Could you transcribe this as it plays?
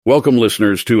Welcome,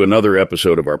 listeners, to another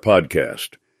episode of our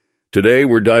podcast. Today,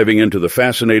 we're diving into the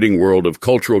fascinating world of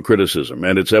cultural criticism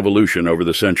and its evolution over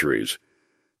the centuries.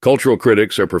 Cultural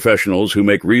critics are professionals who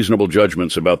make reasonable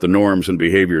judgments about the norms and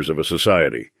behaviors of a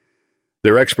society.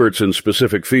 They're experts in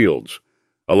specific fields,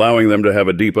 allowing them to have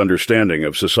a deep understanding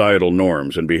of societal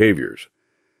norms and behaviors.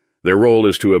 Their role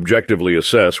is to objectively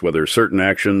assess whether certain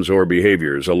actions or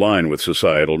behaviors align with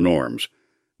societal norms,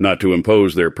 not to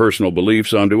impose their personal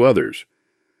beliefs onto others.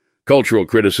 Cultural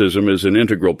criticism is an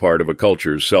integral part of a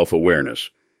culture's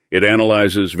self-awareness. It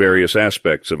analyzes various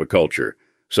aspects of a culture,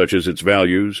 such as its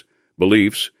values,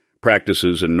 beliefs,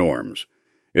 practices, and norms.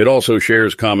 It also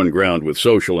shares common ground with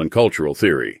social and cultural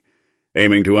theory,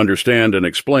 aiming to understand and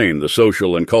explain the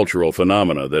social and cultural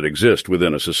phenomena that exist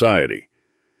within a society.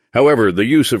 However, the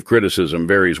use of criticism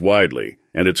varies widely,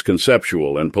 and its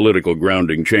conceptual and political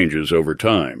grounding changes over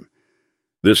time.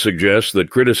 This suggests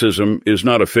that criticism is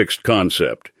not a fixed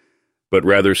concept, but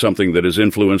rather something that is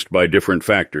influenced by different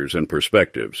factors and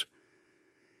perspectives.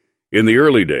 In the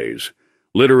early days,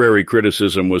 literary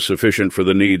criticism was sufficient for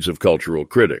the needs of cultural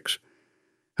critics.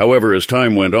 However, as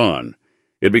time went on,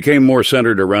 it became more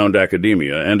centered around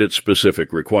academia and its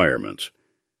specific requirements.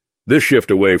 This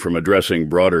shift away from addressing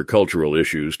broader cultural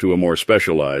issues to a more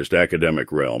specialized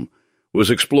academic realm was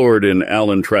explored in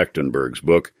Alan Trachtenberg's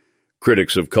book,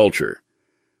 Critics of Culture,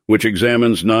 which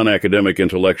examines non-academic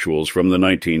intellectuals from the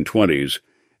 1920s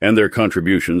and their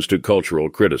contributions to cultural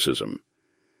criticism.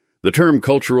 The term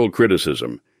cultural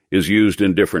criticism is used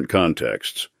in different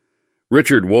contexts.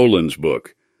 Richard Wollin's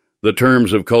book, The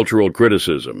Terms of Cultural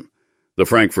Criticism, The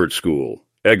Frankfurt School,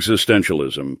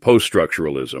 Existentialism,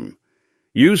 Post-Structuralism,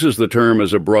 uses the term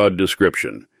as a broad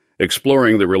description,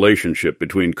 exploring the relationship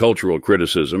between cultural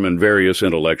criticism and various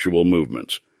intellectual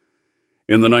movements.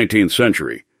 In the 19th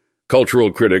century,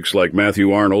 cultural critics like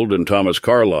Matthew Arnold and Thomas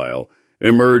Carlyle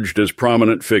emerged as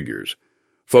prominent figures,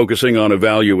 focusing on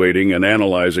evaluating and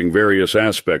analyzing various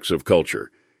aspects of culture,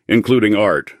 including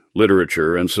art,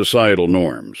 literature, and societal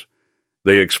norms.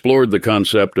 They explored the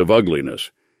concept of ugliness,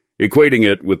 equating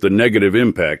it with the negative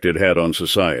impact it had on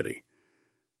society.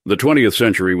 The 20th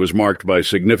century was marked by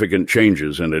significant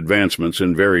changes and advancements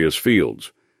in various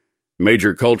fields.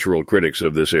 Major cultural critics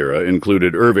of this era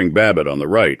included Irving Babbitt on the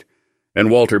right and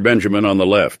Walter Benjamin on the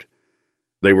left.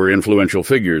 They were influential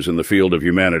figures in the field of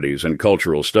humanities and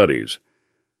cultural studies.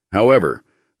 However,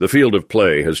 the field of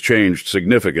play has changed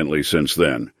significantly since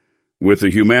then, with the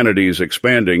humanities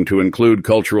expanding to include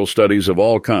cultural studies of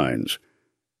all kinds,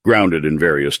 grounded in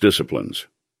various disciplines.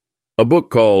 A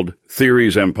book called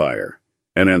Theory's Empire,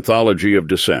 an anthology of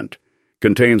dissent,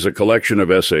 contains a collection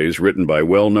of essays written by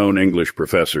well-known English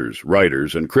professors,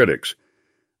 writers, and critics.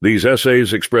 These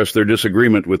essays express their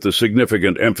disagreement with the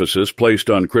significant emphasis placed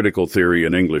on critical theory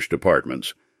in English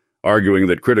departments, arguing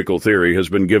that critical theory has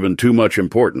been given too much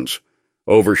importance,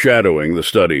 overshadowing the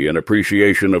study and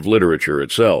appreciation of literature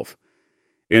itself.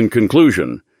 In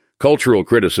conclusion, cultural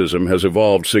criticism has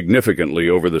evolved significantly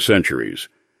over the centuries,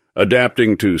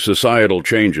 adapting to societal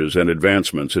changes and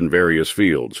advancements in various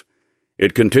fields.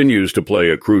 It continues to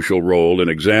play a crucial role in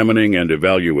examining and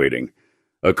evaluating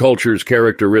a culture's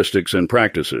characteristics and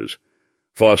practices,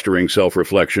 fostering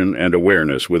self-reflection and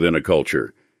awareness within a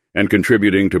culture, and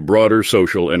contributing to broader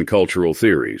social and cultural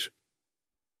theories.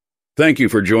 Thank you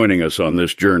for joining us on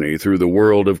this journey through the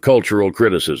world of cultural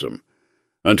criticism.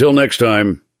 Until next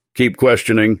time, keep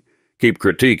questioning, keep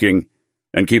critiquing,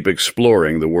 and keep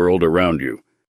exploring the world around you.